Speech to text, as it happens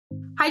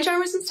Hi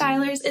charmers and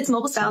stylers, it's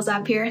Mobile Styles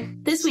app here.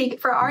 This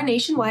week, for our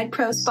nationwide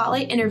pro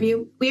spotlight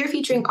interview, we are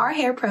featuring our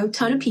hair pro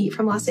Tona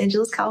from Los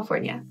Angeles,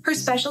 California. Her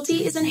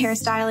specialty is in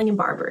hairstyling and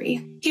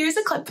barbery. Here's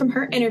a clip from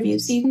her interview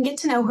so you can get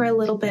to know her a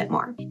little bit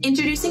more.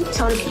 Introducing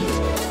Tona P.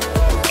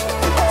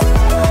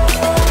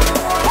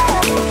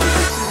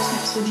 What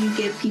tips would you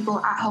give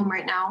people at home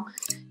right now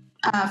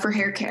for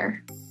hair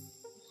care?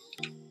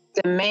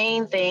 The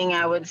main thing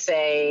I would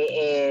say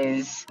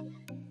is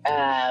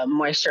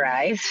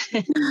moisturize.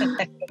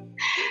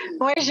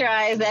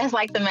 Moisturize, that's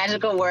like the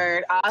magical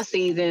word, all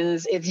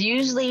seasons. It's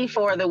usually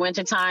for the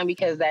winter time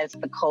because that's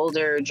the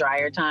colder,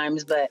 drier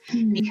times. But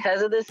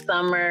because of the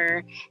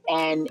summer,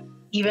 and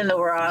even though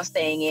we're all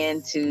staying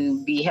in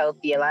to be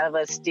healthy, a lot of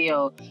us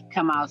still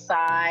come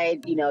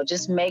outside. You know,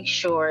 just make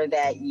sure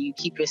that you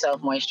keep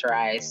yourself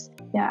moisturized.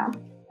 Yeah.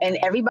 And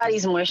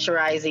everybody's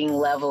moisturizing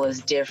level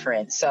is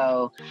different.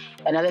 So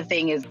another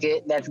thing is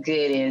that's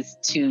good is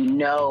to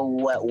know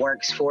what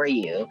works for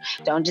you.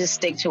 Don't just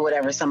stick to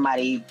whatever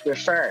somebody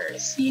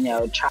refers. You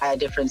know, try a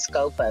different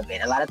scope of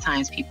it. A lot of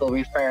times people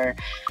refer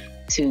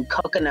to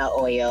coconut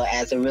oil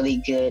as a really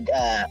good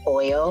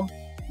oil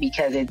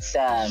because it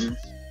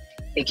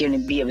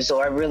can be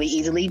absorbed really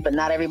easily, but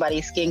not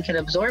everybody's skin can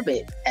absorb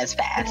it as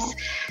fast.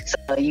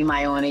 So you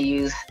might want to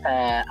use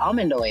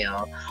almond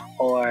oil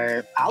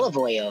or olive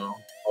oil,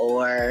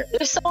 or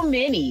there's so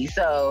many.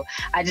 So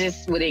I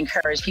just would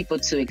encourage people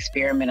to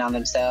experiment on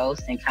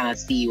themselves and kind of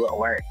see what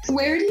works.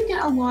 Where do you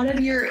get a lot of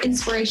your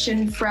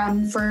inspiration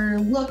from for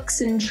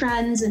looks and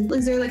trends? And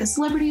is there like a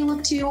celebrity you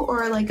look to,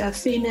 or like a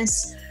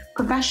famous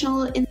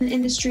professional in the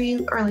industry,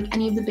 or like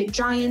any of the big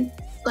giant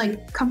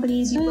like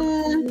companies you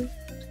look to?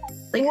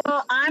 Like,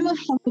 well, I'm a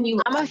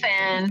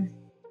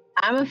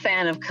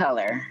fan of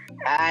color.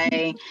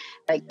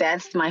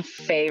 That's my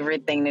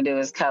favorite thing to do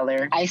is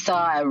color. I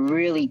saw a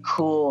really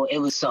cool, it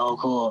was so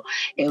cool.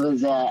 It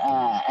was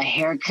a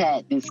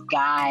haircut this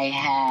guy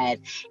had,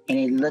 and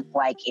it looked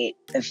like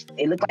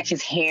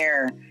his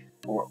hair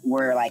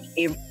were like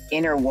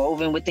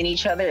interwoven within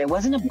each other. It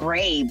wasn't a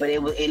braid, but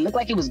it looked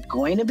like it was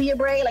going to be a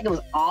braid, like it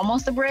was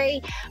almost a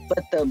braid,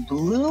 but the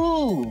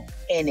blue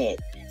in it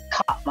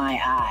caught my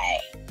eye.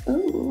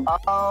 Ooh.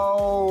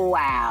 Oh,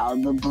 wow,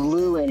 the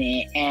blue in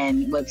it.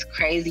 And what's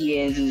crazy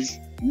is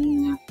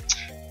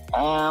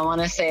I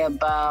want to say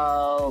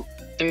about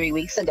 3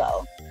 weeks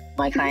ago,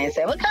 my client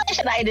said, what color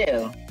should I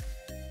do?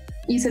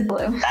 You said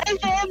blue. I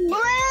said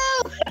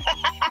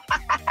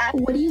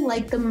blue. What do you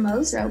like the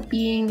most about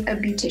being a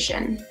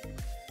beautician?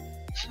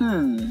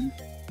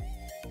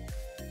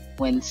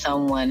 When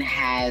someone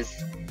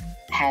has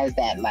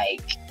that,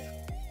 like,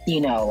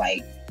 you know,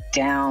 like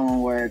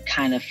downward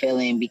kind of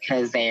feeling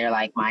because they're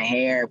like, my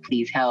hair,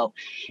 please help.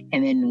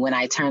 And then when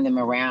I turn them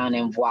around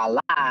and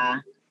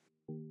voila,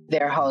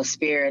 their whole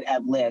spirit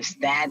uplifts.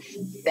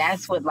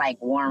 That's what like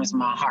warms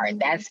my heart.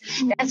 That's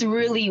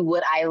really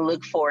what I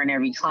look for in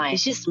every client.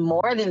 It's just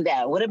more than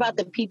that. What about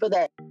the people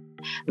that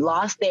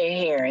lost their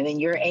hair and then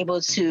you're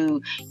able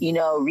to, you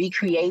know,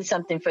 recreate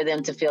something for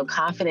them to feel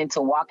confident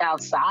to walk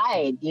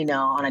outside, you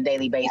know, on a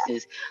daily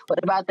basis?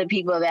 What about the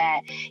people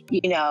that,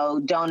 you know,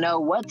 don't know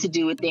what to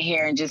do with their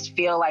hair and just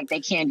feel like they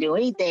can't do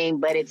anything,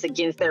 but it's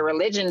against their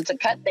religion to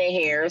cut their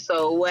hair?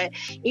 So what,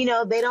 you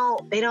know, they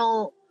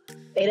don't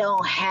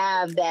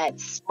have that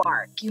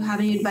spark. Do you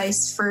have any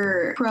advice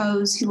for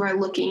pros who are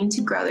looking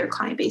to grow their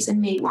client base and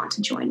may want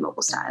to join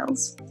Mobile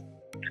Styles?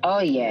 Oh,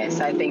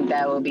 yes. I think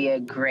that would be a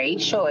great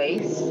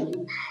choice.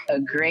 A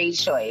great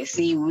choice.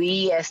 See,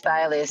 we as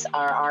stylists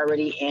are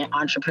already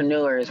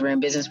entrepreneurs. We're in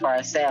business for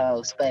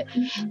ourselves. But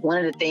one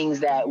of the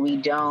things that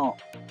we're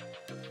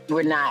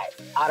not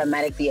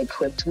automatically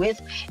equipped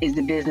with is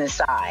the business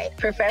side.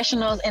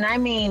 Professionals, and I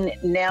mean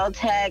nail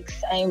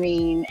techs, I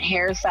mean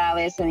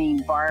hairstylists, I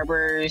mean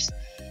barbers,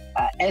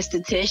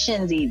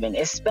 estheticians even,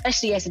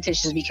 especially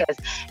estheticians, because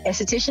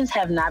estheticians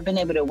have not been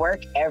able to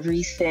work ever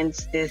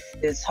since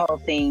this whole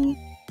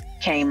thing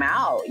came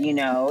out. You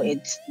know,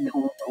 it's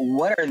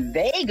what are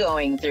they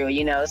going through,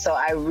 you know? So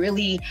I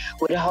really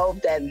would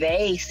hope that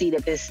they see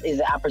that this is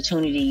an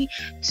opportunity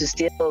to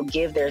still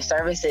give their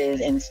services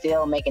and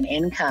still make an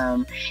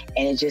income,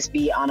 and it just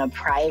be on a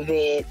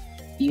private,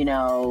 you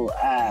know,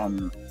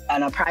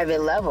 on a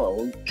private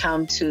level,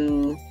 come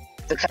to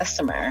the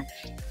customer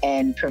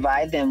and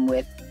provide them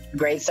with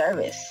great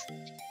service,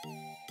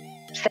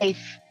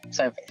 safe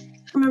service.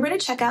 Remember to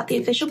check out the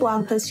official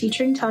blog post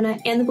featuring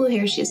Tona and the blue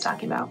hair she is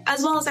talking about,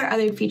 as well as our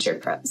other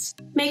featured pros.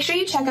 Make sure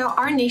you check out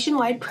our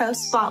nationwide pro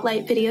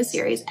spotlight video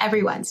series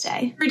every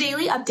Wednesday. For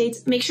daily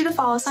updates, make sure to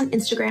follow us on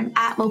Instagram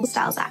at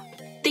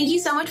MobileStylesApp. Thank you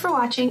so much for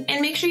watching,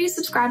 and make sure you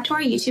subscribe to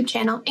our YouTube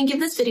channel and give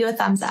this video a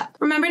thumbs up.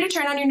 Remember to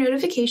turn on your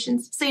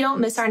notifications so you don't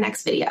miss our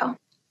next video.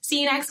 See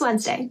you next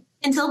Wednesday.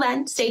 Until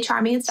then, stay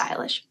charming and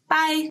stylish.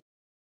 Bye!